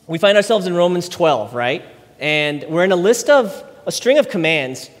We find ourselves in Romans 12, right? And we're in a string of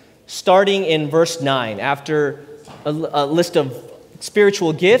commands starting in verse 9, after a list of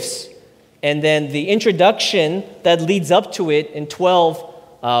spiritual gifts, and then the introduction that leads up to it in 12,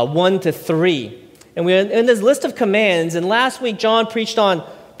 1 to 3. And we're in this list of commands, and last week John preached on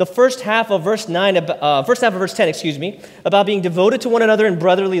the first half of verse 10, about being devoted to one another in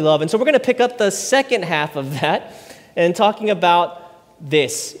brotherly love. And so we're going to pick up the second half of that and talking about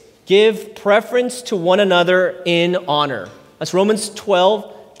this: give preference to one another in honor. That's Romans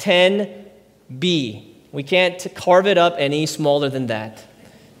 12, 10b. We can't carve it up any smaller than that.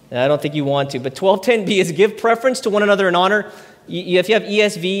 I don't think you want to, but 12:10b is give preference to one another in honor. If you have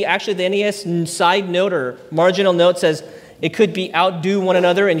ESV, actually the NES side note or marginal note says it could be outdo one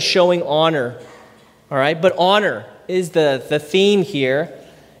another in showing honor. All right, but honor is the theme here.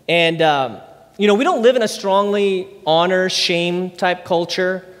 And, we don't live in a strongly honor-shame type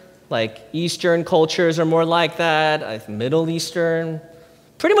culture. Like Eastern cultures are more like that, Middle Eastern,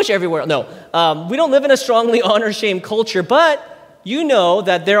 pretty much everywhere. No, we don't live in a strongly honor-shame culture, but you know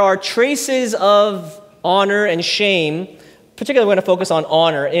that there are traces of honor and shame. Particularly, we're going to focus on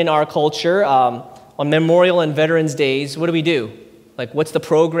honor in our culture. On Memorial and Veterans Days, what do? Like, what's the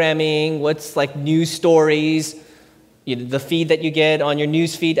programming? What's like news stories? The feed that you get on your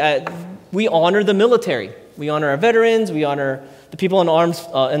news feed. We honor the military. We honor our veterans. We honor the people in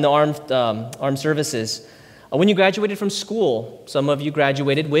the armed services. When you graduated from school, some of you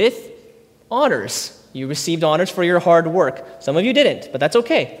graduated with honors. You received honors for your hard work. Some of you didn't, but that's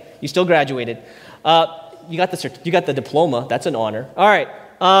okay. You still graduated. You got the diploma. That's an honor. All right.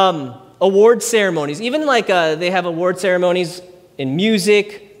 Award ceremonies. Even like they have award ceremonies in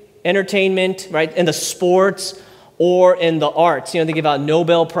music, entertainment, right, in the sports, or in the arts. They give out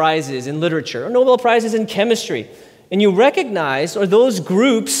Nobel Prizes in literature, or Nobel Prizes in chemistry. And you recognize, or those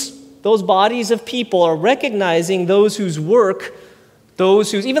groups, those bodies of people are recognizing those whose work,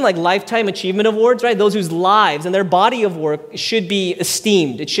 those whose, even like Lifetime Achievement Awards, right, those whose lives and their body of work should be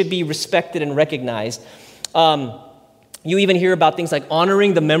esteemed. It should be respected and recognized. You even hear about things like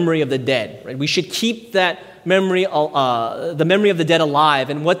honoring the memory of the dead. Right? We should keep that memory, the memory of the dead alive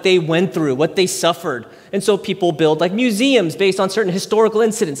and what they went through, what they suffered. And so people build like museums based on certain historical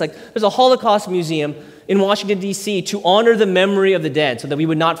incidents. Like there's a Holocaust museum in Washington, D.C. to honor the memory of the dead so that we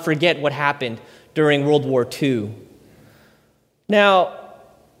would not forget what happened during World War II. Now,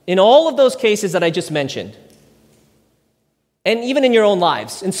 in all of those cases that I just mentioned, and even in your own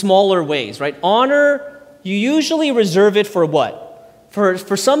lives, in smaller ways, right? Honor, you usually reserve it for what?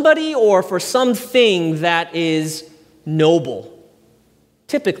 For somebody or for something that is noble.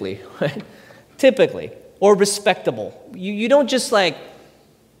 Typically, right? Typically. Or respectable. You don't just like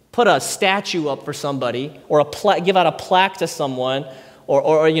put a statue up for somebody or give out a plaque to someone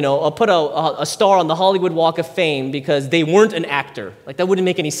or put a star on the Hollywood Walk of Fame because they weren't an actor. Like that wouldn't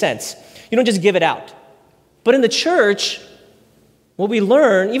make any sense. You don't just give it out. But in the church, what we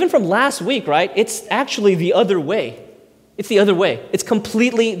learn, even from last week, right, it's actually the other way. It's the other way. It's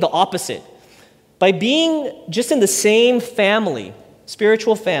completely the opposite. By being just in the same family,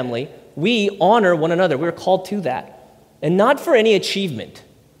 spiritual family, we honor one another. We're called to that. And not for any achievement,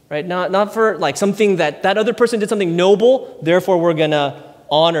 right? Not for like something that other person did something noble, therefore we're going to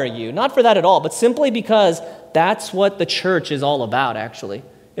honor you. Not for that at all, but simply because that's what the church is all about, actually.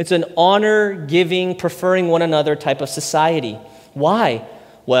 It's an honor-giving, preferring one another type of society. Why?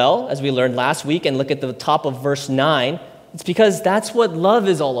 Well, as we learned last week and look at the top of verse 9, it's because that's what love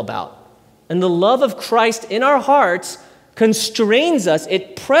is all about. And the love of Christ in our hearts constrains us.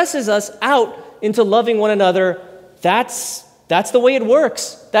 It presses us out into loving one another. That's the way it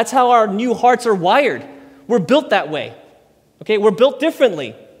works. That's how our new hearts are wired. We're built that way. Okay, we're built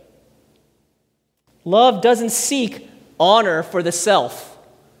differently. Love doesn't seek honor for the self,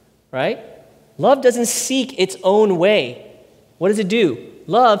 right? Love doesn't seek its own way. What does it do?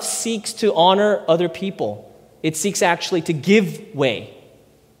 Love seeks to honor other people. It seeks actually to give way.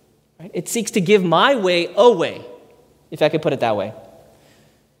 Right? It seeks to give my way away, if I could put it that way.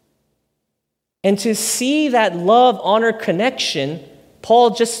 And to see that love-honor connection,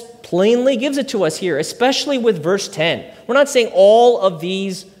 Paul just plainly gives it to us here, especially with verse 10. We're not saying all of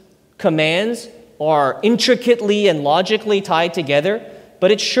these commands are intricately and logically tied together,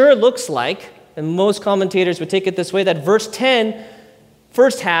 but it sure looks like, and most commentators would take it this way, that verse 10,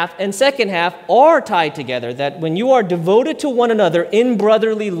 first half and second half are tied together, that when you are devoted to one another in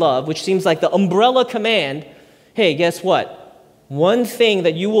brotherly love, which seems like the umbrella command, hey, guess what? One thing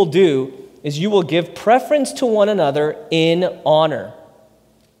that you will do is you will give preference to one another in honor.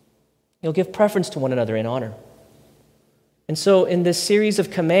 You'll give preference to one another in honor. And so in this series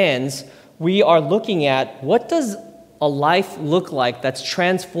of commands, we are looking at what does a life look like that's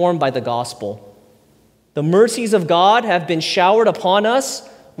transformed by the gospel. The mercies of God have been showered upon us.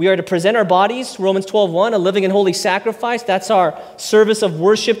 We are to present our bodies, Romans 12:1, a living and holy sacrifice. That's our service of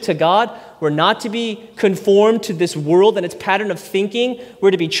worship to God. We're not to be conformed to this world and its pattern of thinking.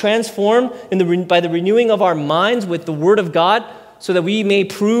 We're to be transformed by the renewing of our minds with the Word of God so that we may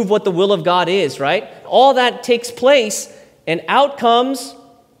prove what the will of God is, right? All that takes place, and out comes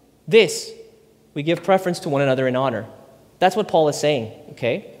this. We give preference to one another in honor. That's what Paul is saying,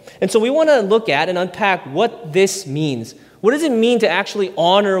 okay? And so we want to look at and unpack what this means. What does it mean to actually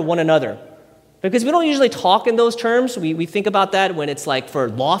honor one another? Because we don't usually talk in those terms. We think about that when it's like for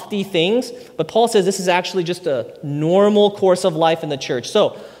lofty things. But Paul says this is actually just a normal course of life in the church.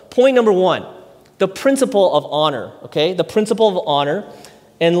 So point number one, the principle of honor, okay? The principle of honor.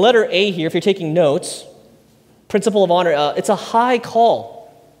 And letter A here, if you're taking notes, principle of honor, it's a high call,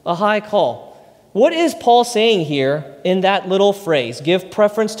 a high call. What is Paul saying here in that little phrase, give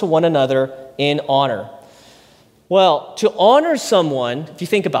preference to one another in honor? Well, to honor someone, if you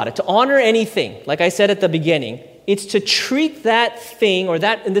think about it, to honor anything, like I said at the beginning, it's to treat that thing, or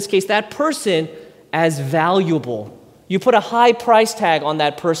that, in this case, that person, as valuable. You put a high price tag on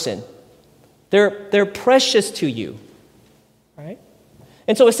that person. They're precious to you, right?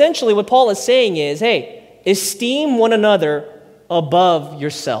 And so essentially what Paul is saying is, hey, esteem one another above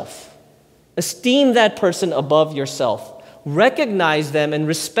yourself. Esteem that person above yourself. Recognize them and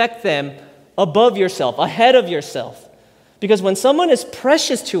respect them above yourself, ahead of yourself. Because when someone is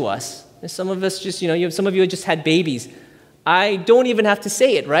precious to us, and some of us just, some of you just had babies. I don't even have to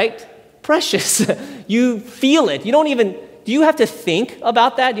say it, right? Precious. You feel it. Do you have to think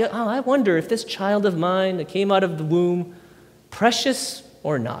about that? I wonder if this child of mine that came out of the womb, precious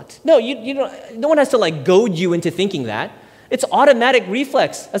or not? No, no one has to goad you into thinking that. It's automatic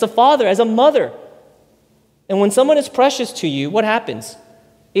reflex as a father, as a mother. And when someone is precious to you, what happens?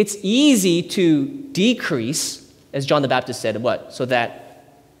 It's easy to decrease, as John the Baptist said, what? So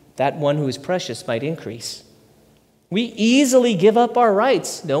that one who is precious might increase. We easily give up our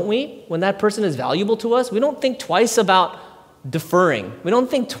rights, don't we? When that person is valuable to us, we don't think twice about deferring. We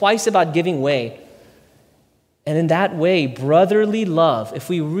don't think twice about giving way. And in that way, brotherly love, if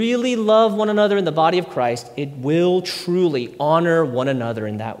we really love one another in the body of Christ, it will truly honor one another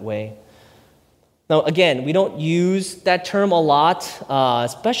in that way. Now, again, we don't use that term a lot,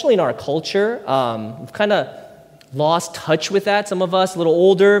 especially in our culture. We've kind of lost touch with that. Some of us, a little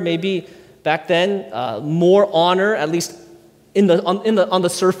older, maybe back then, more honor, at least on the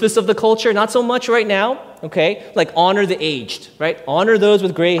surface of the culture. Not so much right now, okay? Like honor the aged, right? Honor those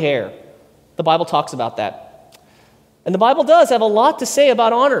with gray hair. The Bible talks about that. And the Bible does have a lot to say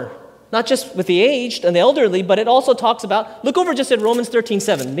about honor, not just with the aged and the elderly, but it also talks about, look over just at Romans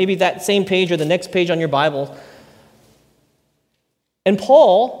 13:7, maybe that same page or the next page on your Bible. And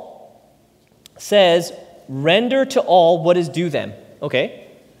Paul says, render to all what is due them, okay?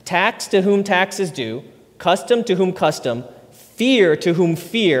 Tax to whom tax is due, custom to whom custom, fear to whom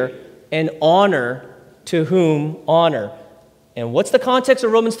fear, and honor to whom honor. And what's the context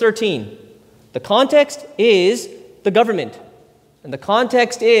of Romans 13? The context is the government. And the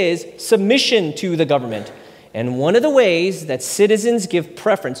context is submission to the government. And one of the ways that citizens give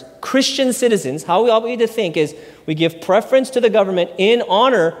preference, Christian citizens, how we all need to think is we give preference to the government in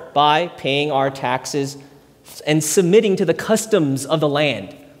honor by paying our taxes and submitting to the customs of the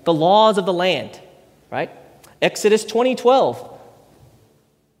land, the laws of the land, right? Exodus 20:12.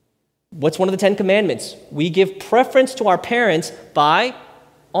 What's one of the 10 commandments? We give preference to our parents by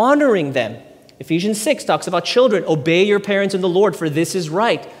honoring them. Ephesians 6 talks about children. Obey your parents in the Lord, for this is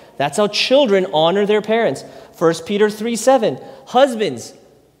right. That's how children honor their parents. 1 Peter 3:7. Husbands,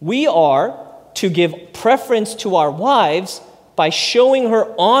 we are to give preference to our wives by showing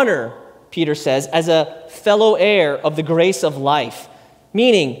her honor, Peter says, as a fellow heir of the grace of life.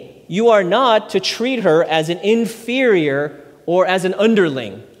 Meaning, you are not to treat her as an inferior or as an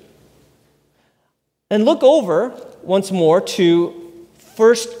underling. And look over once more to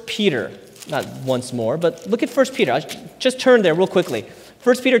 1 Peter. Not once more, but look at 1 Peter. I'll just turn there real quickly.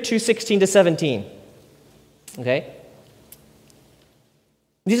 1 Peter 2:16-17. Okay?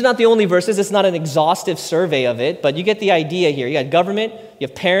 These are not the only verses. It's not an exhaustive survey of it, but you get the idea here. You got government, you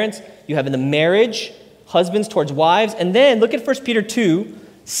have parents, you have in the marriage, husbands towards wives, and then look at 1 Peter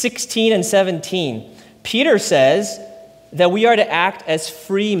 2:16 and 17. Peter says that we are to act as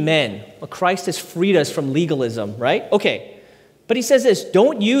free men. Well, Christ has freed us from legalism, right? Okay. But he says this,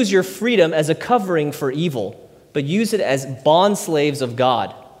 don't use your freedom as a covering for evil, but use it as bondslaves of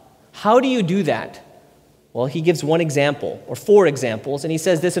God. How do you do that? Well, he gives one example, or four examples, and he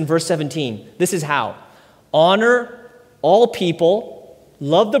says this in verse 17. This is how. Honor all people,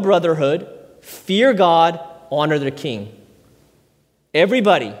 love the brotherhood, fear God, honor the king.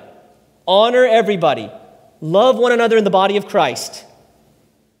 Everybody, honor everybody. Love one another in the body of Christ.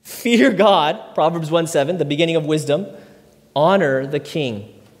 Fear God, Proverbs 1:7, the beginning of wisdom. Honor the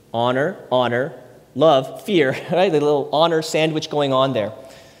king. Honor, love, fear, right? The little honor sandwich going on there.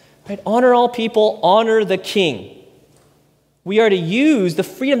 Right? Honor all people, honor the king. We are to use the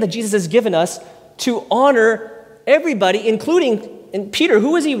freedom that Jesus has given us to honor everybody, including, and Peter,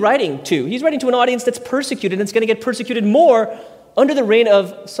 who is he writing to? He's writing to an audience that's persecuted and it's going to get persecuted more under the reign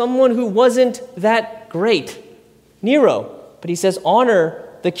of someone who wasn't that great, Nero. But he says, honor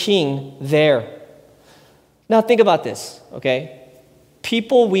the king there. Now think about this, okay?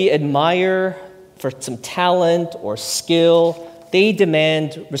 People we admire for some talent or skill, they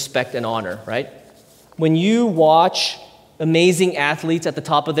demand respect and honor, right? When you watch amazing athletes at the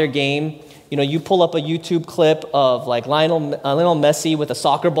top of their game, you pull up a YouTube clip of like Lionel Messi with a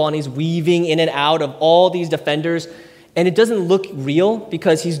soccer ball and he's weaving in and out of all these defenders, and it doesn't look real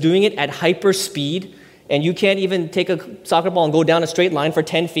because he's doing it at hyper speed, and you can't even take a soccer ball and go down a straight line for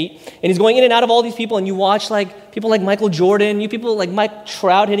 10 feet, and he's going in and out of all these people, and you watch like people like Michael Jordan, people like Mike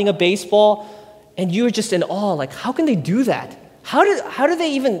Trout hitting a baseball, and you're just in awe, like how can they do that? How do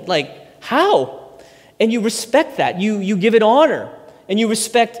they even, how? And you respect that. You give it honor. And you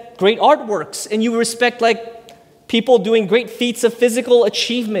respect great artworks. And you respect, people doing great feats of physical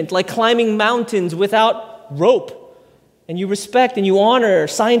achievement, like climbing mountains without rope. And you respect and you honor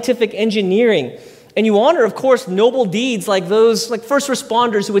scientific engineering. And you honor, of course, noble deeds like those, first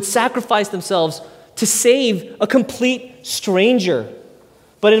responders who would sacrifice themselves to save a complete stranger.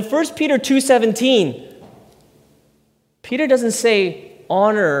 But in 1 Peter 2:17, Peter doesn't say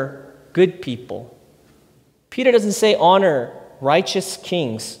honor good people. Peter doesn't say honor righteous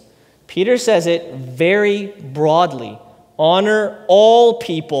kings. Peter says it very broadly. Honor all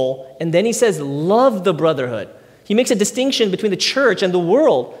people. And then he says love the brotherhood. He makes a distinction between the church and the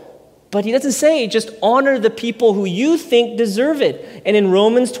world. But he doesn't say just honor the people who you think deserve it. And in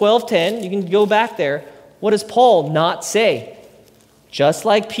Romans 12:10, you can go back there, what does Paul not say? Just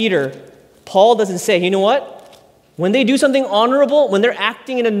like Peter, Paul doesn't say, you know what? When they do something honorable, when they're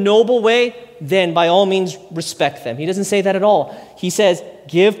acting in a noble way, then by all means respect them. He doesn't say that at all. He says,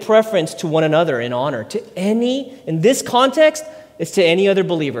 give preference to one another in honor. In this context, it's to any other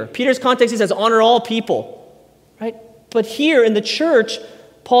believer. Peter's context, he says, honor all people, right? But here in the church,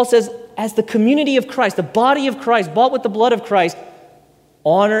 Paul says, as the community of Christ, the body of Christ, bought with the blood of Christ,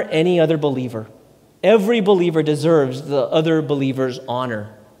 honor any other believer. Every believer deserves the other believer's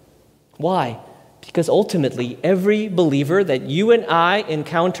honor. Why? Because ultimately, every believer that you and I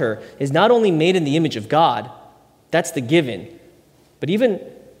encounter is not only made in the image of God, that's the given, but even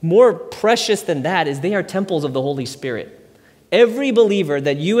more precious than that is they are temples of the Holy Spirit. Every believer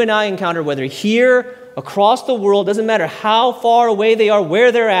that you and I encounter, whether here, across the world, doesn't matter how far away they are,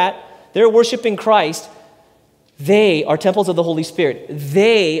 where they're at, they're worshiping Christ, they are temples of the Holy Spirit.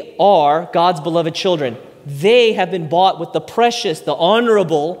 They are God's beloved children. They have been bought with the precious, the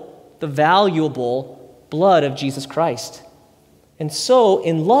honorable, the valuable blood of Jesus Christ. And so,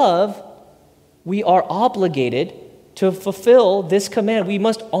 in love, we are obligated to fulfill this command. We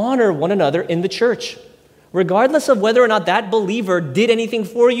must honor one another in the church, regardless of whether or not that believer did anything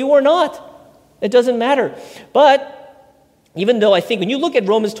for you or not. It doesn't matter. But even though I think when you look at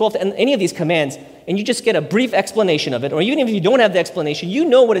Romans 12 and any of these commands, and you just get a brief explanation of it, or even if you don't have the explanation, you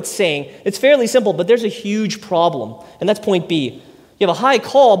know what it's saying. It's fairly simple, but there's a huge problem. And that's point B. You have a high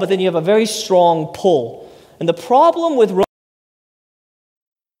call, but then you have a very strong pull. And the problem with Romans,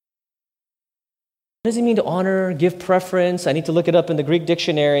 what does it mean to honor, give preference? I need to look it up in the Greek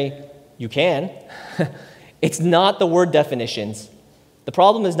dictionary. You can. It's not the word definitions. The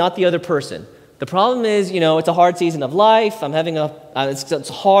problem is not the other person. The problem is, it's a hard season of life. I'm having it's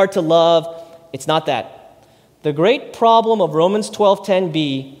hard to love. It's not that. The great problem of Romans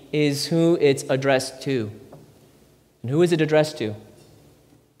 12:10b is who it's addressed to. And who is it addressed to?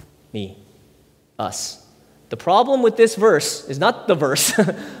 Me. Us. The problem with this verse is not the verse.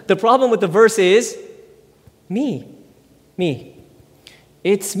 The problem with the verse is me. Me.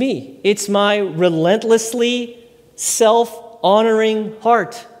 It's me. It's my relentlessly self-honoring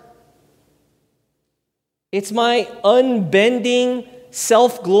heart. It's my unbending,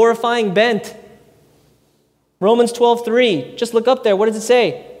 self-glorifying bent. Romans 12:3. Just look up there. What does it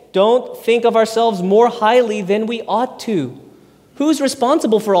say? Don't think of ourselves more highly than we ought to. Who's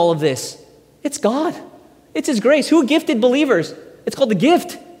responsible for all of this? It's God. It's His grace. Who gifted believers? It's called the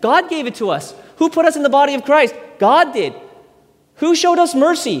gift. God gave it to us. Who put us in the body of Christ? God did. Who showed us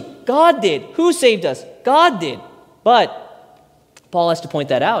mercy? God did. Who saved us? God did. But Paul has to point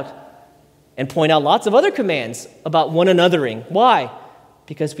that out and point out lots of other commands about one anothering. Why?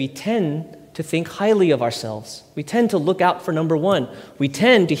 Because we tend to think highly of ourselves. We tend to look out for number one. We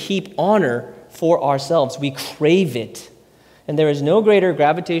tend to heap honor for ourselves. We crave it. And there is no greater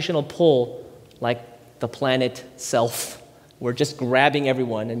gravitational pull like the planet self. We're just grabbing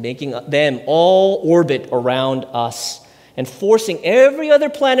everyone and making them all orbit around us and forcing every other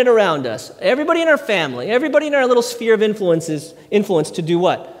planet around us, everybody in our family, everybody in our little sphere of influence to do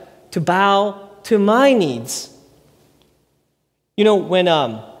what? To bow to my needs. You know, when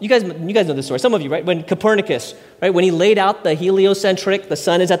you guys know this story, some of you, right? When Copernicus, right, when he laid out the heliocentric, the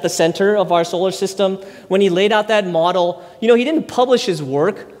sun is at the center of our solar system, when he laid out that model, you know, he didn't publish his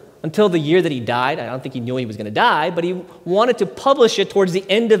work until the year that he died. I don't think he knew he was going to die, but he wanted to publish it towards the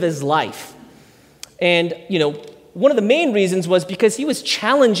end of his life. And, you know, one of the main reasons was because he was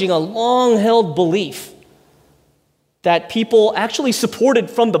challenging a long-held belief that people actually supported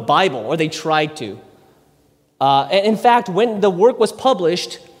from the Bible, or they tried to. In fact, when the work was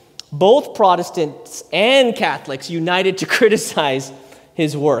published, both Protestants and Catholics united to criticize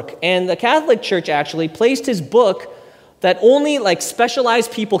his work. And the Catholic Church actually placed his book that only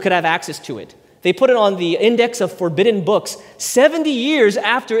specialized people could have access to it. They put it on the index of forbidden books 70 years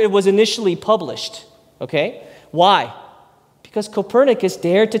after it was initially published. Okay? Why? Because Copernicus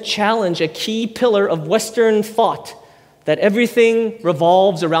dared to challenge a key pillar of Western thought, that everything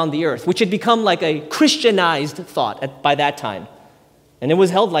revolves around the earth, which had become like a Christianized thought by that time. And it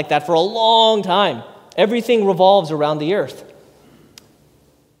was held like that for a long time. Everything revolves around the earth.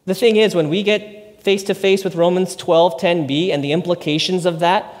 The thing is, when we get face to face with Romans 12:10b and the implications of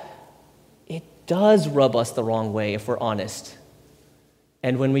that, it does rub us the wrong way if we're honest.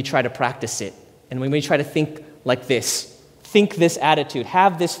 And when we try to practice it, and when we try to think like this, think this attitude,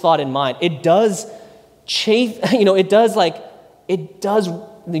 have this thought in mind, it does it does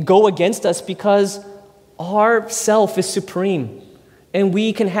go against us because our self is supreme and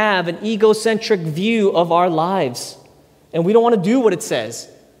we can have an egocentric view of our lives and we don't want to do what it says.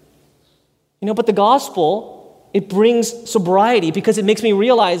 But the gospel, it brings sobriety because it makes me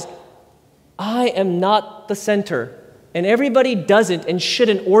realize I am not the center and everybody doesn't and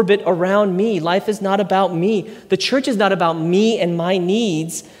shouldn't orbit around me. Life is not about me. The church is not about me and my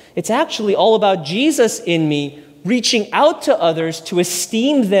needs. It's actually all about Jesus in me, reaching out to others to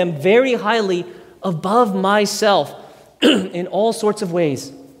esteem them very highly above myself in all sorts of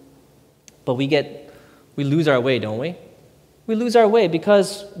ways. But we lose our way, don't we? We lose our way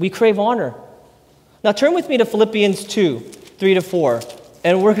because we crave honor. Now turn with me to Philippians 2:3-4,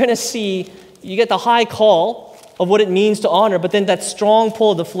 and we're going to see, you get the high call of what it means to honor, but then that strong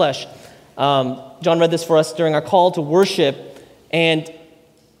pull of the flesh. John read this for us during our call to worship, and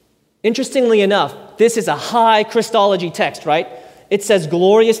interestingly enough, this is a high Christology text, right? It says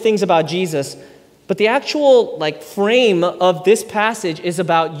glorious things about Jesus, but the actual frame of this passage is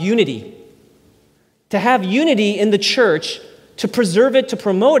about unity. To have unity in the church, to preserve it, to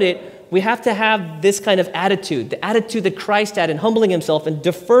promote it, we have to have this kind of attitude, the attitude that Christ had in humbling himself and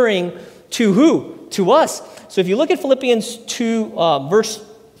deferring to who? To us. So if you look at Philippians 2, verse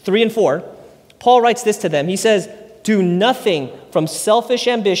 3 and 4, Paul writes this to them. He says, "Do nothing from selfish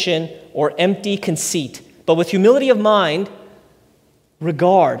ambition or empty conceit, but with humility of mind,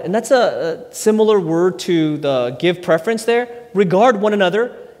 regard." And that's a similar word to the give preference there. Regard one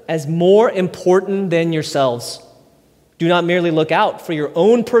another as more important than yourselves. Do not merely look out for your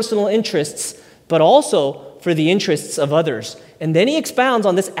own personal interests, but also for the interests of others. And then he expounds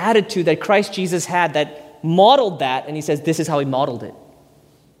on this attitude that Christ Jesus had that modeled that, and he says this is how he modeled it.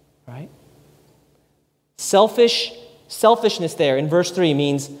 Right? Selfishness there in verse 3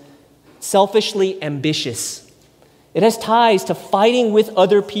 means selfishly ambitious. It has ties to fighting with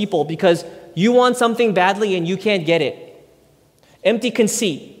other people because you want something badly and you can't get it. Empty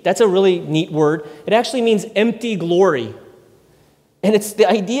conceit, that's a really neat word. It actually means empty glory. And the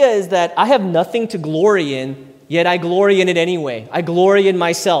idea is that I have nothing to glory in, yet I glory in it anyway. I glory in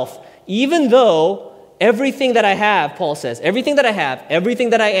myself. Even though everything that I have, Paul says, everything that I have, everything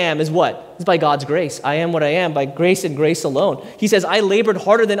that I am is what? It's by God's grace. I am what I am by grace and grace alone. He says, I labored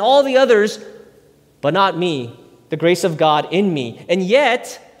harder than all the others, but not me, the grace of God in me. And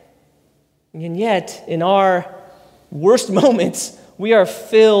yet, in our worst moments, we are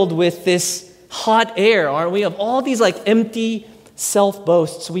filled with this hot air, aren't we? Of all these empty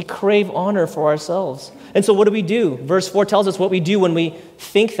self-boasts. We crave honor for ourselves. And so what do? Verse 4 tells us what we do when we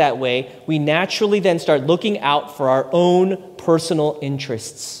think that way. We naturally then start looking out for our own personal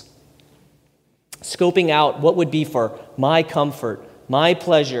interests. scoping out what would be for my comfort, my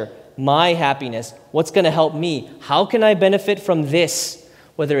pleasure, my happiness, what's going to help me. How can I benefit from this?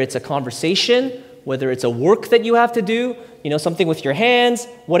 Whether it's a conversation, whether it's a work that you have to do, something with your hands,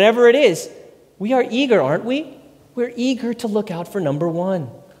 whatever it is. We are eager, aren't we? We're eager to look out for number one.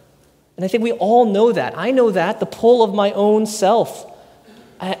 And I think we all know that. I know that, the pull of my own self.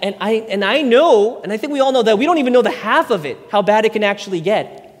 And I know, and I think we all know that we don't even know the half of it, how bad it can actually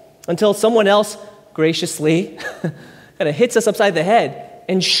get, until someone else graciously kind of hits us upside the head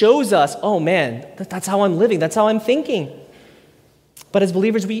and shows us, oh man, that's how I'm living, that's how I'm thinking. But as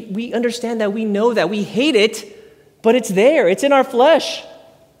believers, we understand that, we know that, we hate it, but it's there, it's in our flesh.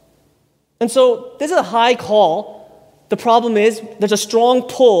 And so this is a high call. The problem is there's a strong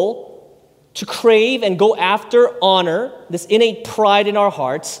pull to crave and go after honor, this innate pride in our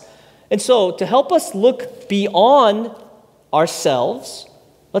hearts. And so to help us look beyond ourselves,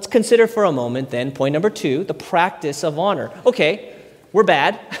 let's consider for a moment then, point number 2, the practice of honor. Okay, we're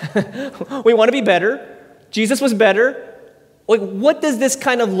bad. We want to be better. Jesus was better. What does this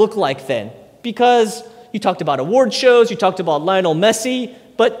kind of look like then? Because you talked about award shows, you talked about Lionel Messi,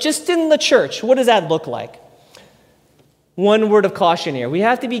 but just in the church, what does that look like? One word of caution here. We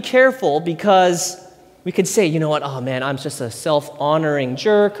have to be careful because we could say, oh man, I'm just a self-honoring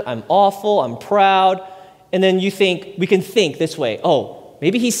jerk. I'm awful. I'm proud. And then we can think this way. Oh,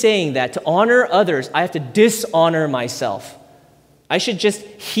 maybe he's saying that to honor others, I have to dishonor myself. I should just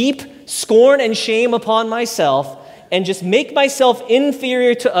heap scorn and shame upon myself and just make myself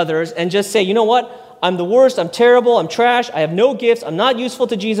inferior to others and just say, you know what? I'm the worst. I'm terrible. I'm trash. I have no gifts. I'm not useful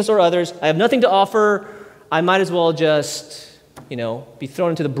to Jesus or others. I have nothing to offer. I might as well just, be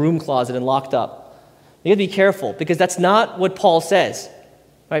thrown into the broom closet and locked up. You have to be careful because that's not what Paul says,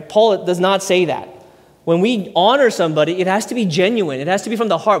 right? Paul does not say that. When we honor somebody, it has to be genuine. It has to be from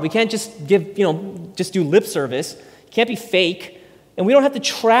the heart. We can't just just do lip service. It can't be fake. And we don't have to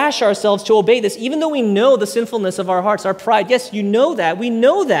trash ourselves to obey this, even though we know the sinfulness of our hearts, our pride. Yes, you know that. We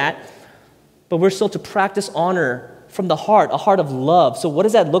know that. But we're still to practice honor from the heart, a heart of love. So what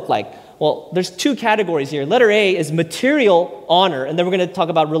does that look like? Well, there's 2 categories here. Letter A is material honor, and then we're going to talk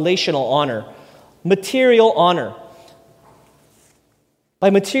about relational honor. Material honor.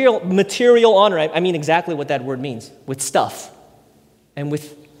 By material honor, I mean exactly what that word means, with stuff and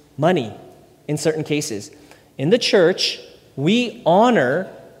with money in certain cases. In the church, we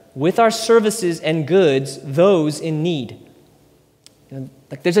honor with our services and goods those in need.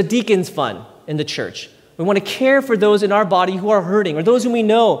 Like there's a deacon's fund in the church. We want to care for those in our body who are hurting or those whom we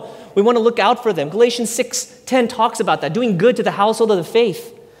know. We want to look out for them. Galatians 6:10 talks about that, doing good to the household of the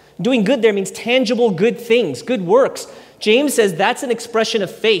faith. Doing good there means tangible good things, good works. James says that's an expression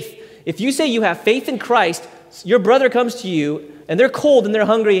of faith. If you say you have faith in Christ, your brother comes to you and they're cold and they're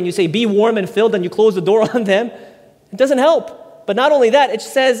hungry and you say, be warm and filled, and you close the door on them, it doesn't help. But not only that, it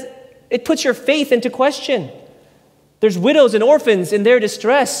says it puts your faith into question. There's widows and orphans in their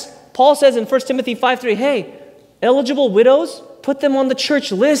distress. Paul says in 1 Timothy 5:3, hey, eligible widows, put them on the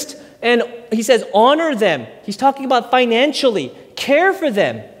church list. And he says, honor them. He's talking about financially. Care for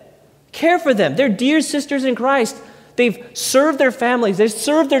them. Care for them. They're dear sisters in Christ. They've served their families. They've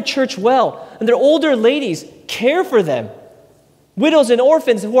served their church well. And they're older ladies. Care for them. Widows and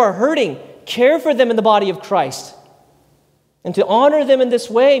orphans who are hurting. Care for them in the body of Christ. And to honor them in this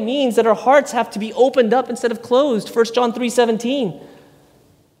way means that our hearts have to be opened up instead of closed. 1 John 3:17.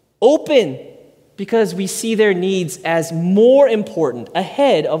 Open, because we see their needs as more important,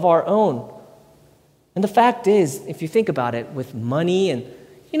 ahead of our own. And the fact is, if you think about it, with money and,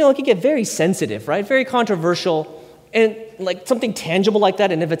 it can get very sensitive, right? Very controversial. And like something tangible like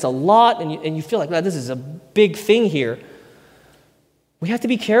that, and if it's a lot and you feel like, this is a big thing here, we have to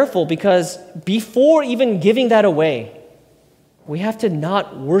be careful because before even giving that away, we have to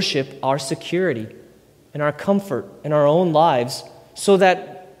not worship our security and our comfort in our own lives so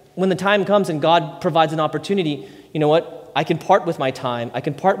that when the time comes and God provides an opportunity, you know what? I can part with my time. I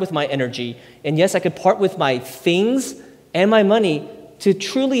can part with my energy. And yes, I could part with my things and my money to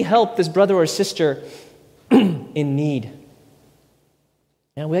truly help this brother or sister in need.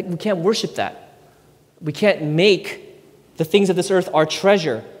 And we can't worship that. We can't make the things of this earth our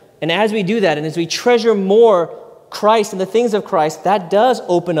treasure. And as we do that, and as we treasure more Christ and the things of Christ, that does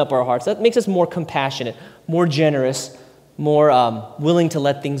open up our hearts. That makes us more compassionate, more generous, more willing to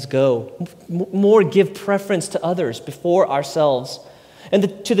let things go, more give preference to others before ourselves.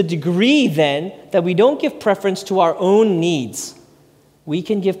 And to the degree then that we don't give preference to our own needs, we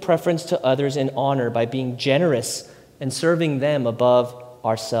can give preference to others in honor by being generous and serving them above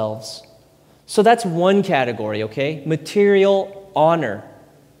ourselves. So that's one category, okay? Material honor.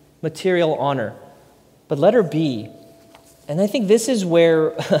 Material honor. But letter B, and I think this is where,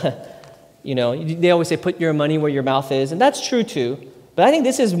 they always say put your money where your mouth is, and that's true too. But I think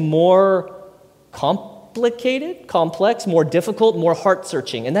this is more complicated, complex, more difficult, more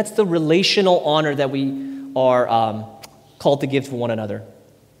heart-searching, and that's the relational honor that we are called to give to one another.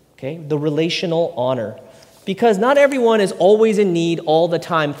 Okay, the relational honor. Because not everyone is always in need all the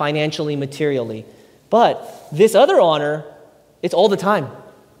time, financially, materially. But this other honor, it's all the time.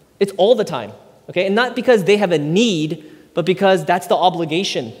 It's all the time. Okay, and not because they have a need, but because that's the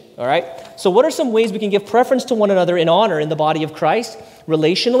obligation. All right? So what are some ways we can give preference to one another in honor in the body of Christ?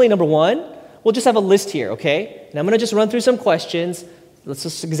 Relationally, number one, we'll just have a list here, okay? And I'm going to just run through some questions. Let's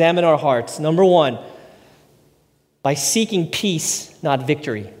just examine our hearts. Number one, by seeking peace, not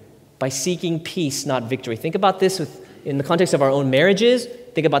victory. By seeking peace, not victory. Think about this in the context of our own marriages.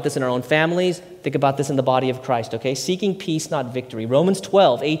 Think about this in our own families. Think about this in the body of Christ, okay? Seeking peace, not victory. Romans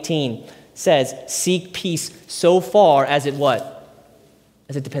 12:18 says, seek peace so far as it what?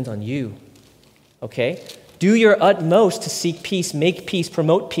 As it depends on you, okay? Do your utmost to seek peace, make peace,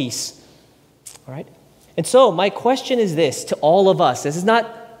 promote peace, all right? And so my question is this to all of us. This is not,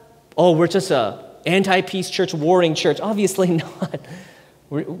 we're just a anti-peace church, warring church. Obviously not.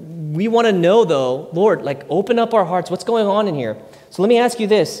 We want to know, though, Lord, open up our hearts. What's going on in here? So let me ask you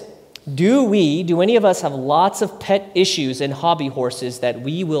this. Do any of us have lots of pet issues and hobby horses that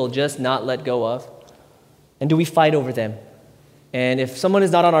we will just not let go of? And do we fight over them? And if someone is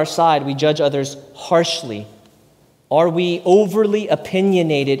not on our side, we judge others harshly. Are we overly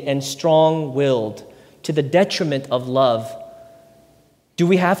opinionated and strong-willed to the detriment of love? Do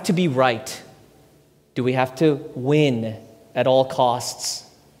we have to be right? Do we have to win at all costs?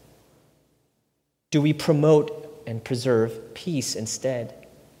 Do we promote and preserve peace instead?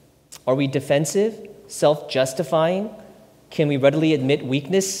 Are we defensive, self-justifying? Can we readily admit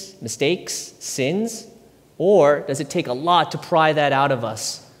weakness, mistakes, sins? Or does it take a lot to pry that out of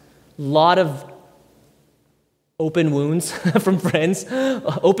us? A lot of open wounds from friends,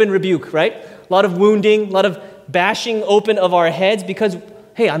 open rebuke, right? A lot of wounding, a lot of bashing open of our heads because,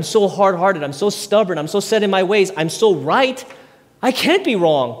 hey, I'm so hard-hearted, I'm so stubborn, I'm so set in my ways, I'm so right, I can't be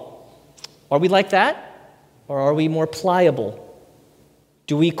wrong. Are we like that? Or are we more pliable?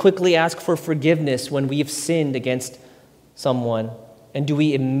 Do we quickly ask for forgiveness when we've sinned against someone? And do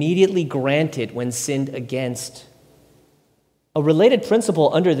we immediately grant it when sinned against? A related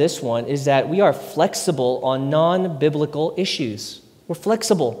principle under this one is that we are flexible on non-biblical issues. We're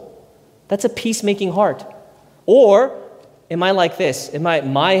flexible. That's a peacemaking heart. Or am I like this? Am I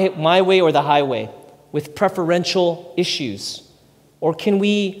my way or the highway with preferential issues? Or can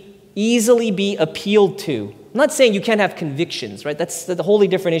we easily be appealed to? I'm not saying you can't have convictions, right? That's a wholly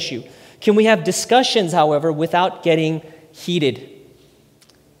different issue. Can we have discussions, however, without getting heated?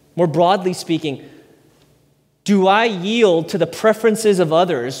 More broadly speaking, do I yield to the preferences of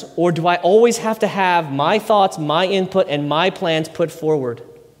others, or do I always have to have my thoughts, my input, and my plans put forward?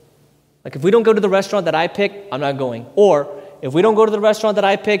 If we don't go to the restaurant that I picked, I'm not going. Or if we don't go to the restaurant that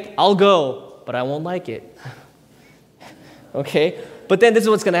I picked, I'll go, but I won't like it. Okay? But then this is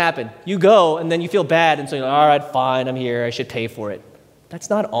what's going to happen. You go, and then you feel bad, and so you're like, all right, fine, I'm here, I should pay for it. That's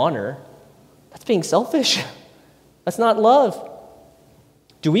not honor. That's being selfish. That's not love.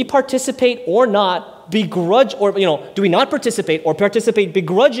 Do we participate or not do we not participate or participate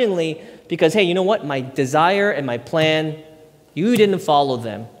begrudgingly because, hey, you know what? My desire and my plan, you didn't follow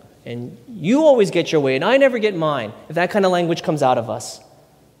them. And you always get your way, and I never get mine. If that kind of language comes out of us.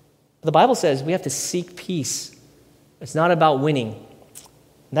 The Bible says we have to seek peace. It's not about winning.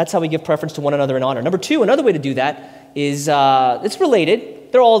 And that's how we give preference to one another in honor. Number two, another way to do that is, it's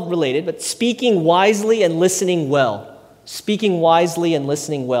related. They're all related, but speaking wisely and listening well. Speaking wisely and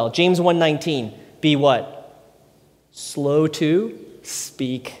listening well. James 1:19, be what? Slow to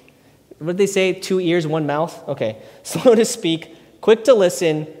speak. What did they say? 2 ears, 1 mouth? Okay. Slow to speak, quick to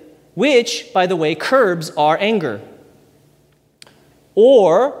listen, which, by the way, curbs our anger.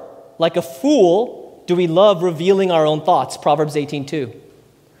 Or, like a fool, do we love revealing our own thoughts? Proverbs 18:2.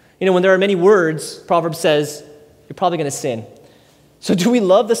 When there are many words, Proverbs says, you're probably going to sin. So do we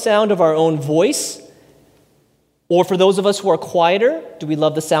love the sound of our own voice? Or for those of us who are quieter, do we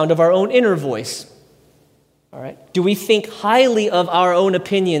love the sound of our own inner voice? All right. Do we think highly of our own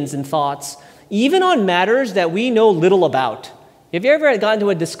opinions and thoughts, even on matters that we know little about? Have you ever gotten into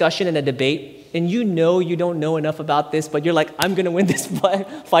a discussion and a debate, and you don't know enough about this, but you're like, I'm going to win this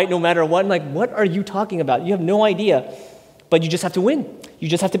fight no matter what? I'm like, what are you talking about? You have no idea. But you just have to win. You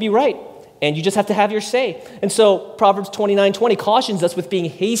just have to be right. And you just have to have your say. And so Proverbs 29:20 cautions us with being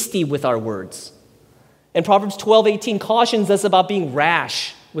hasty with our words. And Proverbs 12:18 cautions us about being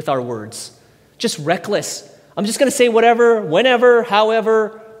rash with our words. just reckless. I'm just going to say whatever, whenever,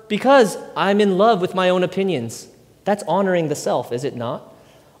 however, because I'm in love with my own opinions. That's honoring the self, is it not?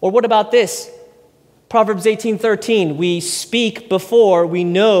 Or what about this? Proverbs 18:13, we speak before we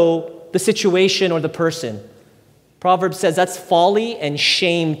know the situation or the person. Proverbs says that's folly and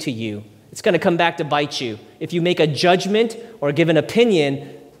shame to you. It's going to come back to bite you if you make a judgment or give an opinion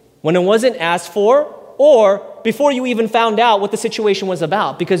when it wasn't asked for or before you even found out what the situation was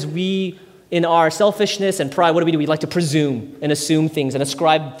about. Because we, in our selfishness and pride, what do? We like to presume and assume things and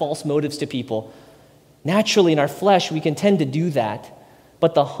ascribe false motives to people. Naturally, in our flesh, we can tend to do that.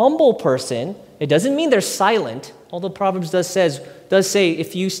 But the humble person, it doesn't mean they're silent, although Proverbs does say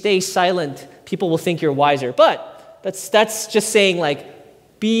if you stay silent, people will think you're wiser. But that's just saying,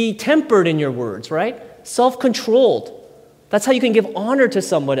 like, be tempered in your words, right? Self-controlled. That's how you can give honor to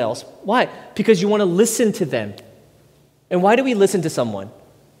someone else. Why? Because you want to listen to them. And why do we listen to someone?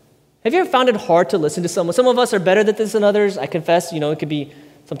 Have you ever found it hard to listen to someone? Some of us are better at this than others. I confess, it could be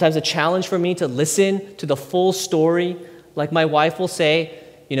sometimes a challenge for me to listen to the full story. Like my wife will say,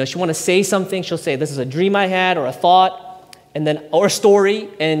 she want to say something. She'll say, this is a dream I had or a thought, or a story.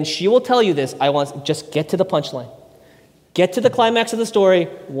 And she will tell you this. I want just get to the punchline. Get to the climax of the story.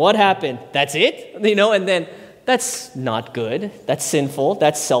 What happened? That's it? And then that's not good. That's sinful.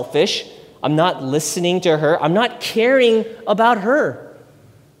 That's selfish. I'm not listening to her. I'm not caring about her.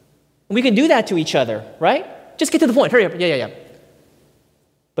 We can do that to each other, right? Just get to the point. Hurry up. Yeah.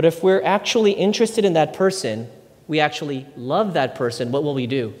 But if we're actually interested in that person, we actually love that person, what will we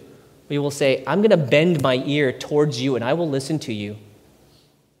do? We will say, I'm going to bend my ear towards you and I will listen to you.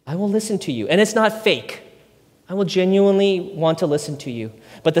 I will listen to you. And it's not fake. I will genuinely want to listen to you.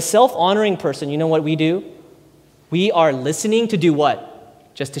 But the self-honoring person, you know what we do? We are listening to do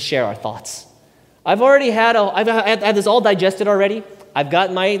what? Just to share our thoughts. I've had this all digested already. I've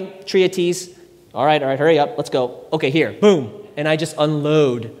got my treatise. All right, hurry up, let's go. Okay, here, boom. And I just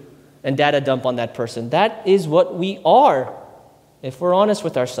unload and data dump on that person. That is what we are, if we're honest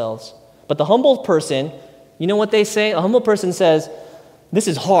with ourselves. But the humble person, you know what they say? A humble person says, this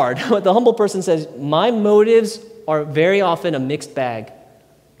is hard, but the humble person says, my motives are very often a mixed bag.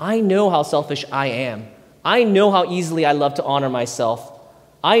 I know how selfish I am. I know how easily I love to honor myself.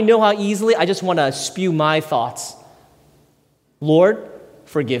 I know how easily I just want to spew my thoughts. Lord,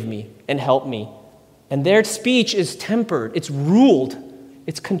 forgive me and help me. And their speech is tempered, it's ruled,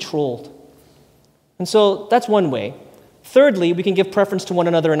 it's controlled. And so that's one way. Thirdly, we can give preference to one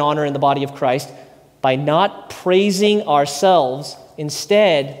another in honor in the body of Christ by not praising ourselves.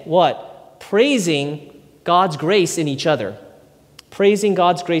 Instead, what? Praising God's grace in each other. Praising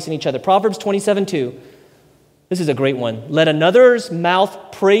God's grace in each other. Proverbs 27:2. This is a great one. Let another's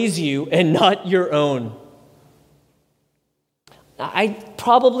mouth praise you and not your own. I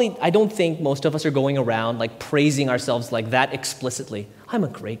don't think most of us are going around like praising ourselves like that explicitly. I'm a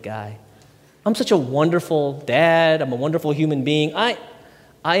great guy. I'm such a wonderful dad. I'm a wonderful human being. I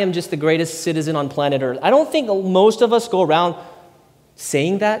am just the greatest citizen on planet Earth. I don't think most of us go around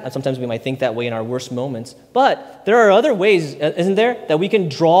saying that. And sometimes we might think that way in our worst moments. But there are other ways, isn't there, that we can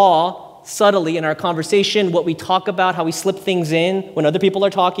draw subtly in our conversation, what we talk about, how we slip things in when other people are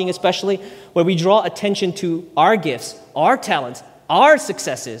talking especially, where we draw attention to our gifts, our talents, our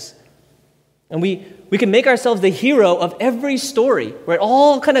successes. And we can make ourselves the hero of every story, where it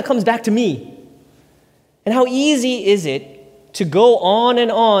all kind of comes back to me. And how easy is it to go on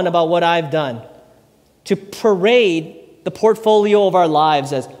and on about what I've done, to parade the portfolio of our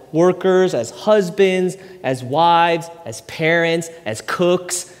lives as workers, as husbands, as wives, as parents, as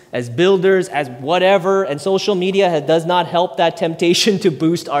cooks, as builders, as whatever, and social media does not help that temptation to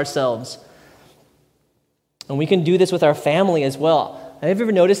boost ourselves. And we can do this with our family as well. Have you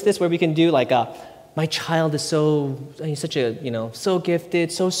ever noticed this, where we can do like my child is so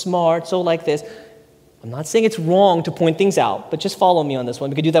gifted, so smart, so like this. I'm not saying it's wrong to point things out, but just follow me on this one.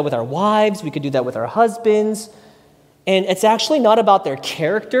 We could do that with our wives, we could do that with our husbands. And it's actually not about their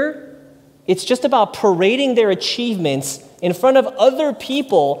character. It's just about parading their achievements in front of other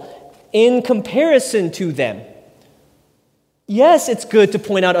people in comparison to them. Yes, it's good to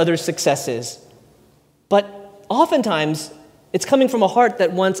point out other successes, but oftentimes it's coming from a heart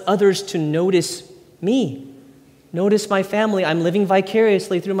that wants others to notice me. Notice my family. I'm living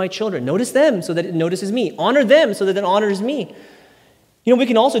vicariously through my children. Notice them so that it notices me. Honor them so that it honors me. We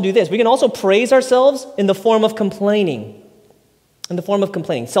can also do this. We can also praise ourselves in the form of complaining. In the form of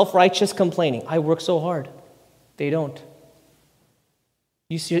complaining. Self-righteous complaining. I work so hard. They don't.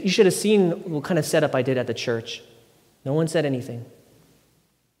 You should have seen what kind of setup I did at the church. No one said anything.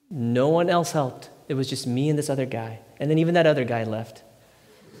 No one else helped. It was just me and this other guy. And then even that other guy left.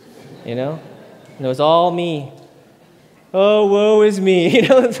 And it was all me. Oh, woe is me.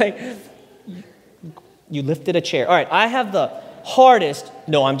 It's like, you lifted a chair. All right, I have the hardest,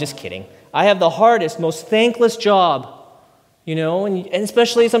 no, I'm just kidding. I have the hardest, most thankless job, and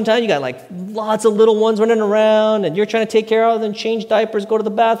especially sometimes you got like lots of little ones running around and you're trying to take care of them, change diapers, go to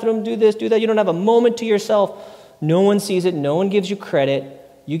the bathroom, do this, do that. You don't have a moment to yourself. No one sees it. No one gives you credit.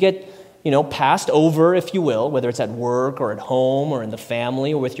 You get, passed over, if you will, whether it's at work or at home or in the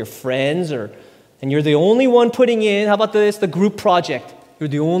family or with your friends, and you're the only one putting in, how about this, the group project. You're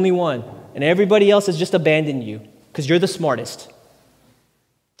the only one. And everybody else has just abandoned you because you're the smartest.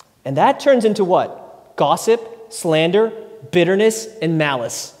 And that turns into what? Gossip, slander, bitterness, and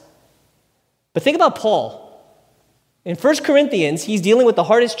malice. But think about Paul. In 1 Corinthians, he's dealing with the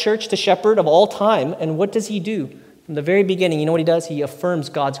hardest church to shepherd of all time. And what does he do? From the very beginning, you know what he does? He affirms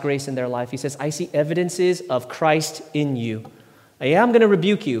God's grace in their life. He says, I see evidences of Christ in you. Yeah, I'm going to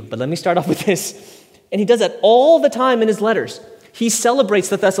rebuke you, but let me start off with this. And he does that all the time in his letters. He celebrates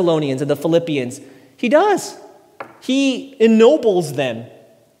the Thessalonians and the Philippians. He does. He ennobles them.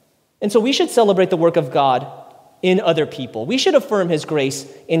 And so we should celebrate the work of God in other people. We should affirm his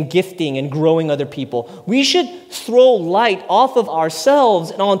grace in gifting and growing other people. We should throw light off of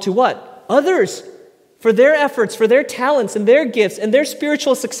ourselves and onto what? Others, for their efforts, for their talents and their gifts and their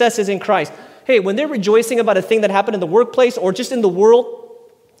spiritual successes in Christ. Hey, when they're rejoicing about a thing that happened in the workplace or just in the world,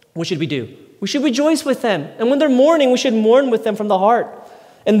 what should we do? We should rejoice with them. And when they're mourning, we should mourn with them from the heart.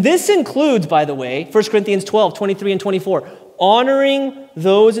 And this includes, by the way, 1 Corinthians 12, 23 and 24, honoring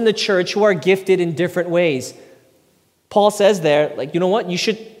those in the church who are gifted in different ways. Paul says there, you know what? You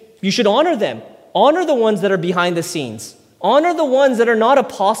should honor them. Honor the ones that are behind the scenes. Honor the ones that are not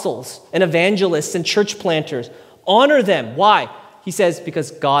apostles and evangelists and church planters. Honor them. Why? He says,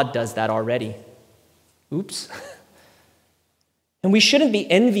 because God does that already. Oops. And we shouldn't be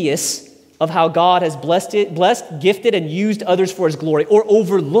envious of how God has blessed, gifted, and used others for his glory, or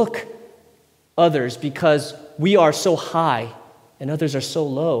overlook others because we are so high and others are so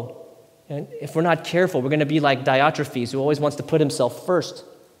low. And if we're not careful, we're going to be like Diotrephes, who always wants to put himself first.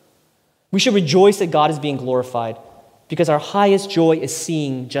 We should rejoice that God is being glorified because our highest joy is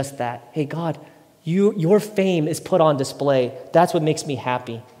seeing just that. Hey, God, your fame is put on display. That's what makes me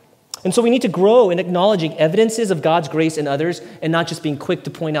happy. And so we need to grow in acknowledging evidences of God's grace in others and not just being quick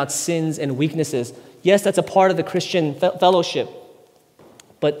to point out sins and weaknesses. Yes, that's a part of the Christian fellowship,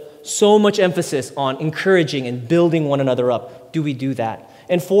 but so much emphasis on encouraging and building one another up. Do we do that?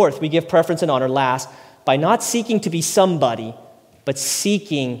 And fourth, we give preference and honor last by not seeking to be somebody, but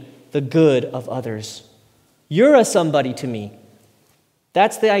seeking the good of others. You're a somebody to me.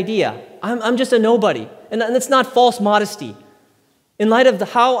 That's the idea. I'm just a nobody. And it's not false modesty. In light of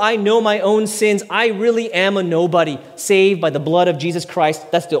how I know my own sins, I really am a nobody saved by the blood of Jesus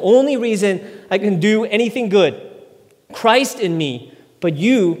Christ. That's the only reason I can do anything good. Christ in me. But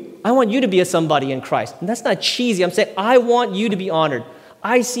I want you to be a somebody in Christ. And that's not cheesy. I'm saying I want you to be honored.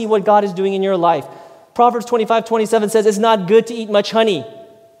 I see what God is doing in your life. Proverbs 25:27 says, it's not good to eat much honey,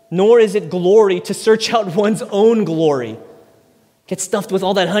 nor is it glory to search out one's own glory. Get stuffed with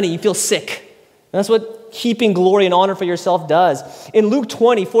all that honey, you feel sick. And that's what heaping glory and honor for yourself does. In Luke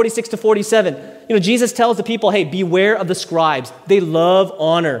 20:46-47, Jesus tells the people, hey, beware of the scribes. They love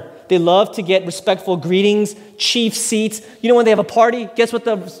honor. They love to get respectful greetings, chief seats. When they have a party, guess what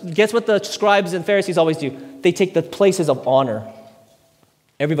the scribes and Pharisees always do? They take the places of honor.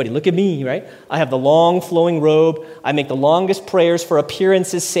 Everybody, look at me, right? I have the long flowing robe. I make the longest prayers for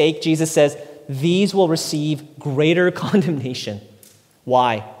appearance's sake. Jesus says, these will receive greater condemnation.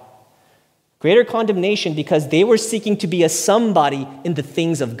 Why? Greater condemnation because they were seeking to be a somebody in the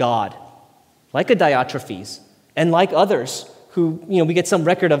things of God, like a Diotrephes and like others who, we get some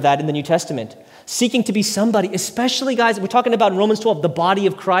record of that in the New Testament. Seeking to be somebody, especially guys, we're talking about in Romans 12, the body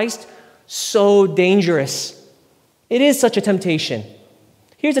of Christ, so dangerous. It is such a temptation.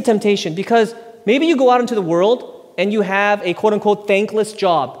 Here's a temptation because maybe you go out into the world and you have a quote-unquote thankless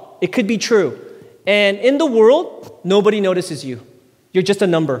job. It could be true. And in the world, nobody notices you. You're just a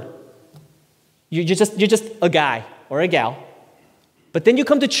number. You're just a guy or a gal. But then you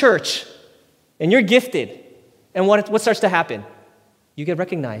come to church and you're gifted. And what starts to happen? You get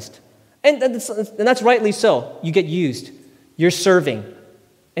recognized. And that's rightly so. You get used. You're serving.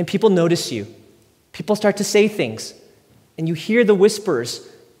 And people notice you. People start to say things. And you hear the whispers.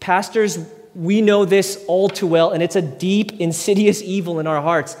 Pastors, we know this all too well, and it's a deep, insidious evil in our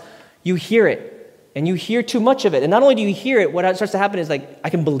hearts. You hear it, and you hear too much of it. And not only do you hear it, what starts to happen is I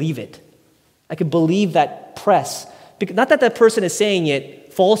can believe it. I can believe that press. Not that person is saying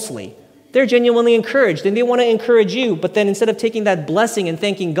it falsely. They're genuinely encouraged, and they want to encourage you. But then instead of taking that blessing and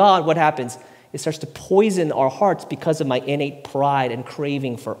thanking God, what happens? it starts to poison our hearts because of my innate pride and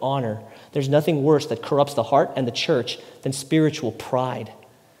craving for honor. There's nothing worse that corrupts the heart and the church than spiritual pride.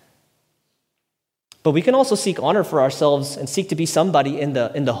 But we can also seek honor for ourselves and seek to be somebody in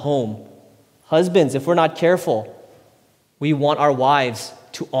the home. Husbands, if we're not careful, we want our wives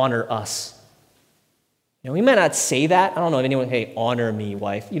to honor us. We might not say that. I don't know if anyone, hey, honor me,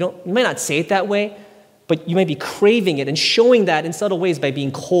 wife. You might not say it that way, but you might be craving it and showing that in subtle ways by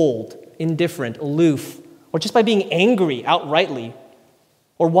being cold, indifferent, aloof, or just by being angry outrightly.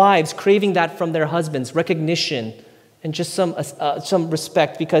 Or wives craving that from their husbands, recognition and just some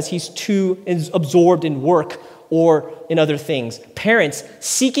respect because he's too absorbed in work or in other things. Parents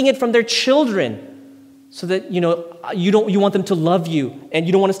seeking it from their children so that you want them to love you and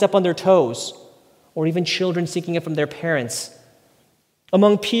you don't want to step on their toes. Or even children seeking it from their parents.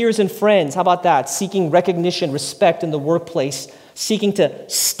 Among peers and friends, how about that? Seeking recognition, respect in the workplace, seeking to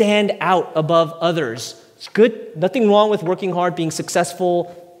stand out above others. It's good. Nothing wrong with working hard, being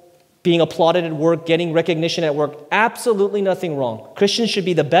successful, being applauded at work, getting recognition at work. Absolutely nothing wrong. Christians should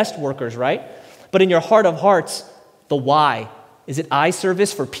be the best workers, right? But in your heart of hearts, the why. Is it eye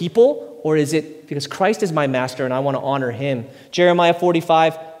service for people? Or is it because Christ is my master and I want to honor him? Jeremiah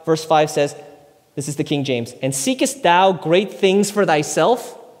 45, verse 5 says, this is the King James, and seekest thou great things for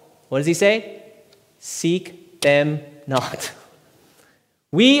thyself? What does he say? Seek them not.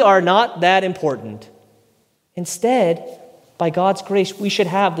 We are not that important. Instead, by God's grace, we should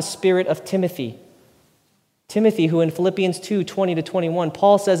have the spirit of Timothy. Timothy, who in Philippians 2, 20-21,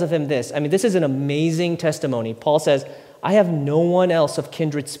 Paul says of him this. This is an amazing testimony. Paul says, I have no one else of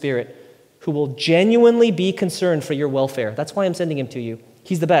kindred spirit who will genuinely be concerned for your welfare. That's why I'm sending him to you.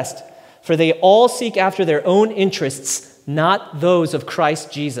 He's the best. For they all seek after their own interests, not those of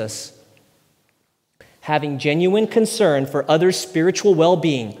Christ Jesus. Having genuine concern for others' spiritual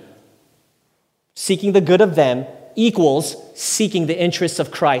well-being, seeking the good of them, equals seeking the interests of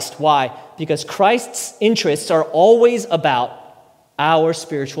Christ. Why? Because Christ's interests are always about our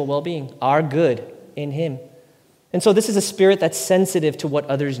spiritual well-being, our good in him. And so this is a spirit that's sensitive to what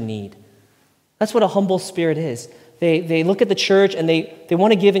others need. That's what a humble spirit is. They look at the church and they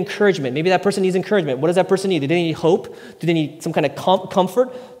want to give encouragement. Maybe that person needs encouragement. What does that person need? Do they need hope? Do they need some kind of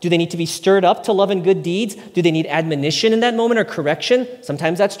comfort? Do they need to be stirred up to love and good deeds? Do they need admonition in that moment or correction?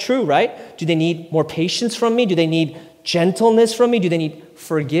 Sometimes that's true, right? Do they need more patience from me? Do they need gentleness from me? Do they need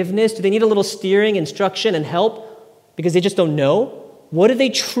forgiveness? Do they need a little steering, instruction, and help because they just don't know? What do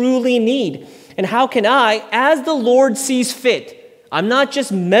they truly need? And how can I, as the Lord sees fit, I'm not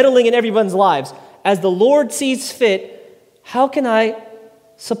just meddling in everyone's lives, as the Lord sees fit, how can I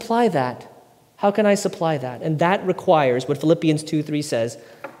supply that? How can I supply that? And that requires what Philippians 2:3 says,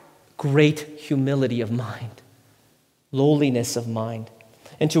 great humility of mind, lowliness of mind.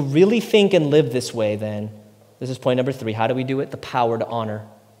 And to really think and live this way then, this is point number 3. How do we do it? The power to honor.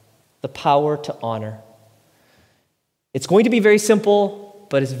 The power to honor. It's going to be very simple,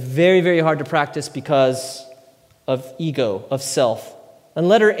 but it's very, very hard to practice because of ego, of self. And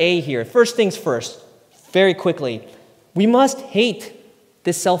letter A here, first things first, very quickly, we must hate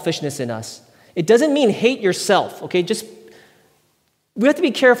this selfishness in us. It doesn't mean hate yourself, okay? We have to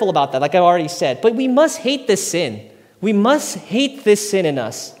be careful about that, like I already said, but we must hate this sin. We must hate this sin in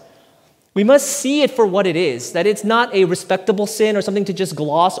us. We must see it for what it is, that it's not a respectable sin or something to just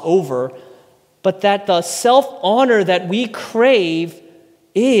gloss over, but that the self-honor that we crave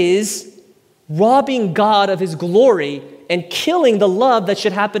is robbing God of his glory and killing the love that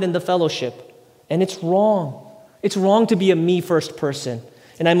should happen in the fellowship. And it's wrong. It's wrong to be a me-first person.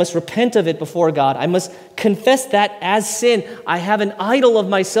 And I must repent of it before God. I must confess that as sin. I have an idol of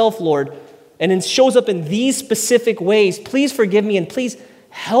myself, Lord, and it shows up in these specific ways. Please forgive me and please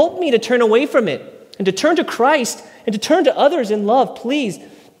help me to turn away from it and to turn to Christ and to turn to others in love, please.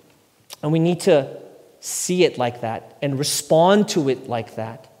 And we need to see it like that and respond to it like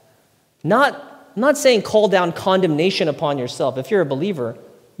that. I'm not saying call down condemnation upon yourself. If you're a believer,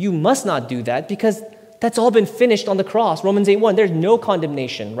 you must not do that because that's all been finished on the cross. Romans 8:1, there's no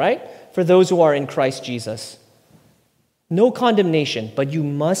condemnation, right? For those who are in Christ Jesus. No condemnation, but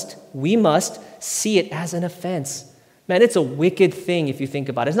we must see it as an offense. Man, it's a wicked thing if you think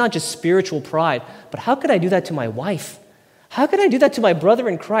about it. It's not just spiritual pride, but how could I do that to my wife? How could I do that to my brother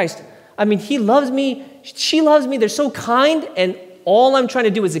in Christ? He loves me, she loves me, they're so kind, and all I'm trying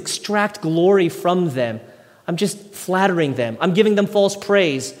to do is extract glory from them. I'm just flattering them. I'm giving them false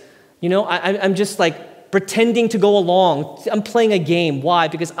praise. I'm just like pretending to go along. I'm playing a game. Why?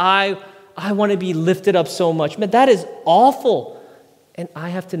 Because I want to be lifted up so much. Man, that is awful. And I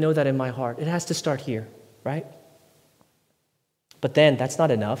have to know that in my heart. It has to start here, right? But then that's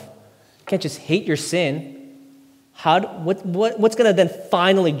not enough. can't just hate your sin. What's going to then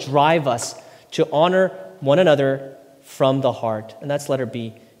finally drive us to honor one another from the heart? And that's letter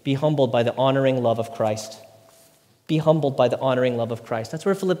B. Be humbled by the honoring love of Christ. Be humbled by the honoring love of Christ. That's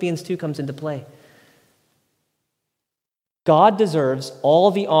where Philippians 2 comes into play. God deserves all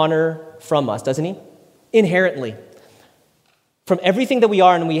the honor from us, doesn't he? Inherently. From everything that we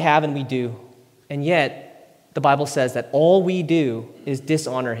are and we have and we do. And yet, the Bible says that all we do is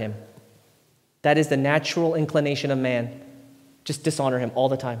dishonor him. That is the natural inclination of man. Just dishonor him all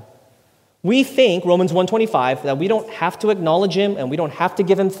the time. We think, Romans 1:25, that we don't have to acknowledge him and we don't have to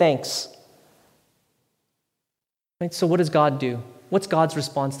give him thanks. Right? So what does God do? What's God's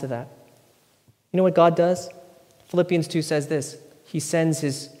response to that? You know what God does? Philippians 2 says this. He sends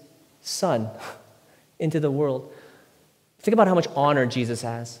his son into the world. Think about how much honor Jesus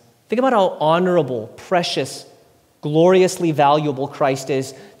has. Think about how honorable, precious, gloriously valuable Christ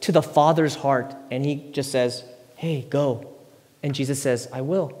is to the Father's heart. And he just says, hey, go. And Jesus says, I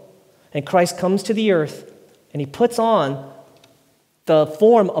will. And Christ comes to the earth and he puts on the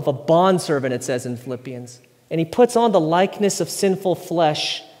form of a bondservant, it says in Philippians. And he puts on the likeness of sinful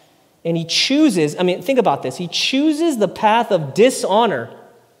flesh. And he chooses, think about this. He chooses the path of dishonor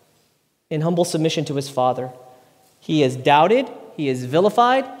in humble submission to his Father. He is doubted, he is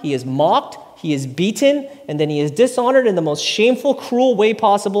vilified, he is mocked, he is beaten, and then he is dishonored in the most shameful, cruel way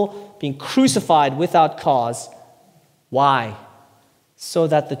possible, being crucified without cause. Why? So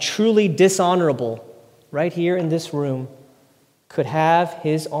that the truly dishonorable, right here in this room, could have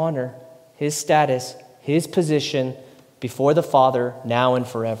his honor, his status, his position before the Father now and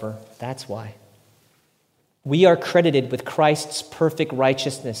forever. That's why. We are credited with Christ's perfect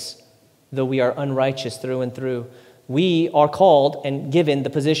righteousness, though we are unrighteous through and through. We are called and given the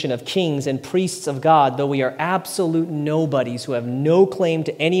position of kings and priests of God, though we are absolute nobodies who have no claim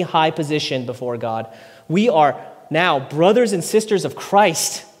to any high position before God. We are now brothers and sisters of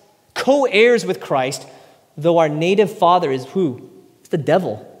Christ, co-heirs with Christ, though our native father is who? It's the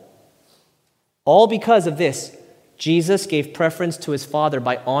devil. All because of this. Jesus gave preference to his Father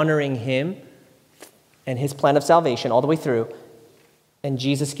by honoring him and his plan of salvation all the way through. And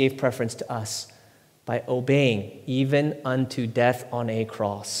Jesus gave preference to us by obeying even unto death on a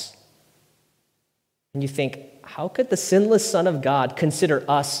cross. And you think, how could the sinless Son of God consider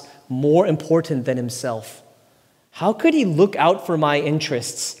us more important than himself? How could he look out for my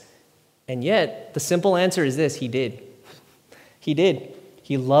interests? And yet, the simple answer is this: he did. He did.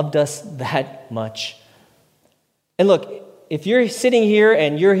 He loved us that much. And look, if you're sitting here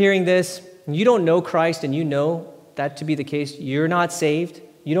and you're hearing this, and you don't know Christ and you know that to be the case, you're not saved,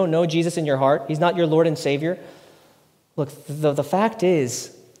 you don't know Jesus in your heart, he's not your Lord and Savior, look, the fact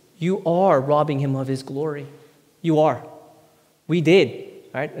is, you are robbing him of his glory. You are. We did.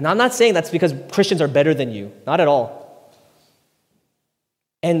 Right? And I'm not saying that's because Christians are better than you. Not at all.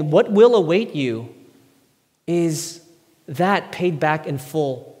 And what will await you is that paid back in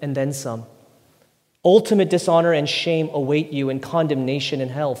full and then some. Ultimate dishonor and shame await you in condemnation in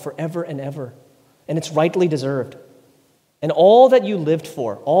hell forever and ever. And it's rightly deserved. And all that you lived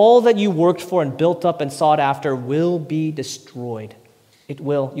for, all that you worked for and built up and sought after will be destroyed. It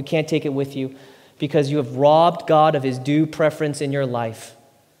will. You can't take it with you because you have robbed God of his due preference in your life.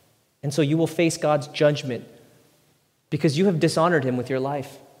 And so you will face God's judgment because you have dishonored him with your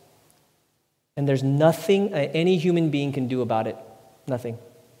life. And there's nothing any human being can do about it. Nothing.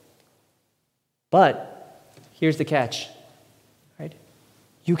 But here's the catch, right?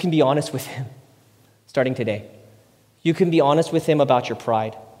 You can be honest with him starting today. You can be honest with him about your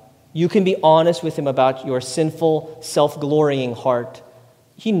pride. You can be honest with him about your sinful, self-glorying heart.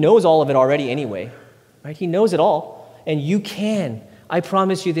 He knows all of it already anyway, right? He knows it all. And you can. I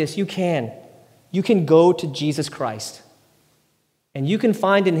promise you this, you can. You can go to Jesus Christ. And you can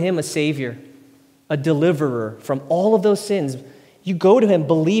find in him a Savior, a deliverer from all of those sins. You go to him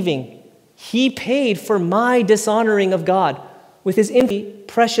believing he paid for my dishonoring of God with his infinitely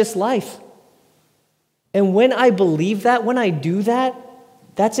precious life. And when I believe that, when I do that,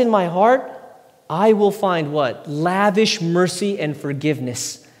 that's in my heart, I will find what? Lavish mercy and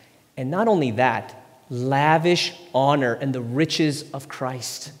forgiveness. And not only that, lavish honor and the riches of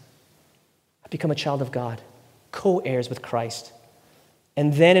Christ. I become a child of God, co-heirs with Christ.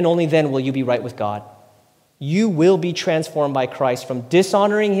 And then and only then will you be right with God. You will be transformed by Christ from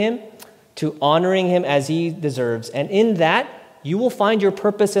dishonoring him to honoring him as he deserves. And in that, you will find your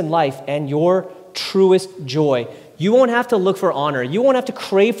purpose in life and your truest joy. You won't have to look for honor. You won't have to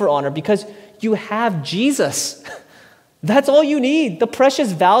crave for honor because you have Jesus. That's all you need. The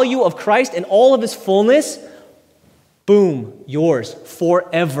precious value of Christ and all of his fullness, boom, yours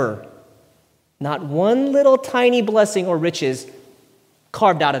forever. Not one little tiny blessing or riches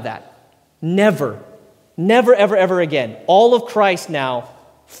carved out of that. Never, never, ever, ever again. All of Christ now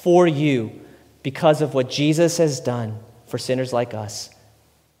for you because of what Jesus has done for sinners like us.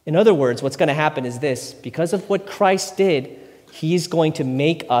 In other words, what's going to happen is this. Because of what Christ did, he's going to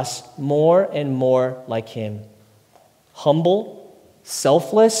make us more and more like him. Humble,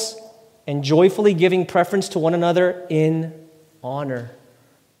 selfless, and joyfully giving preference to one another in honor.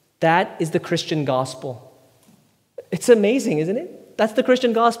 That is the Christian gospel. It's amazing, isn't it? That's the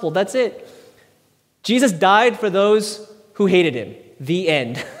Christian gospel. That's it. Jesus died for those who hated him. The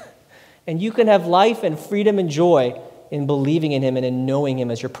end. And you can have life and freedom and joy in believing in him and in knowing him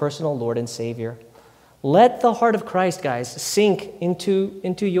as your personal Lord and Savior. Let the heart of Christ, guys, sink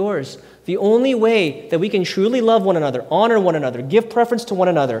into yours. The only way that we can truly love one another, honor one another, give preference to one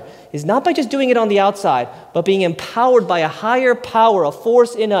another is not by just doing it on the outside, but being empowered by a higher power, a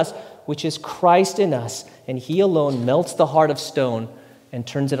force in us, which is Christ in us. And he alone melts the heart of stone and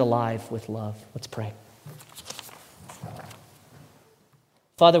turns it alive with love. Let's pray.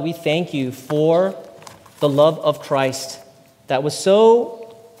 Father, we thank you for the love of Christ that was so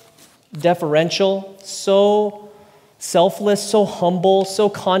deferential, so selfless, so humble, so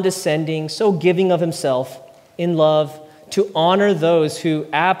condescending, so giving of himself in love to honor those who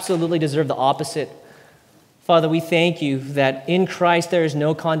absolutely deserve the opposite. Father, we thank you that in Christ there is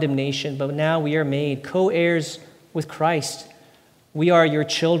no condemnation, but now we are made co-heirs with Christ. We are your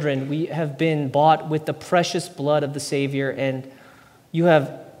children. We have been bought with the precious blood of the Savior, and you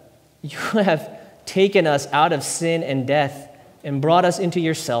have taken us out of sin and death and brought us into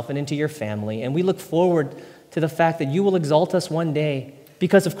yourself and into your family. And we look forward to the fact that you will exalt us one day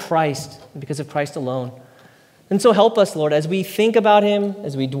because of Christ and because of Christ alone. And so help us, Lord, as we think about him,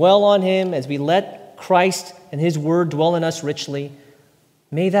 as we dwell on him, as we let Christ and his word dwell in us richly,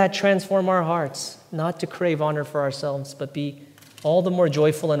 may that transform our hearts, not to crave honor for ourselves, but be all the more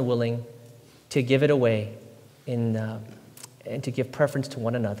joyful and willing to give it away and to give preference to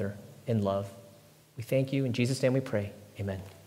one another in love. We thank you. In Jesus' name we pray. Amen.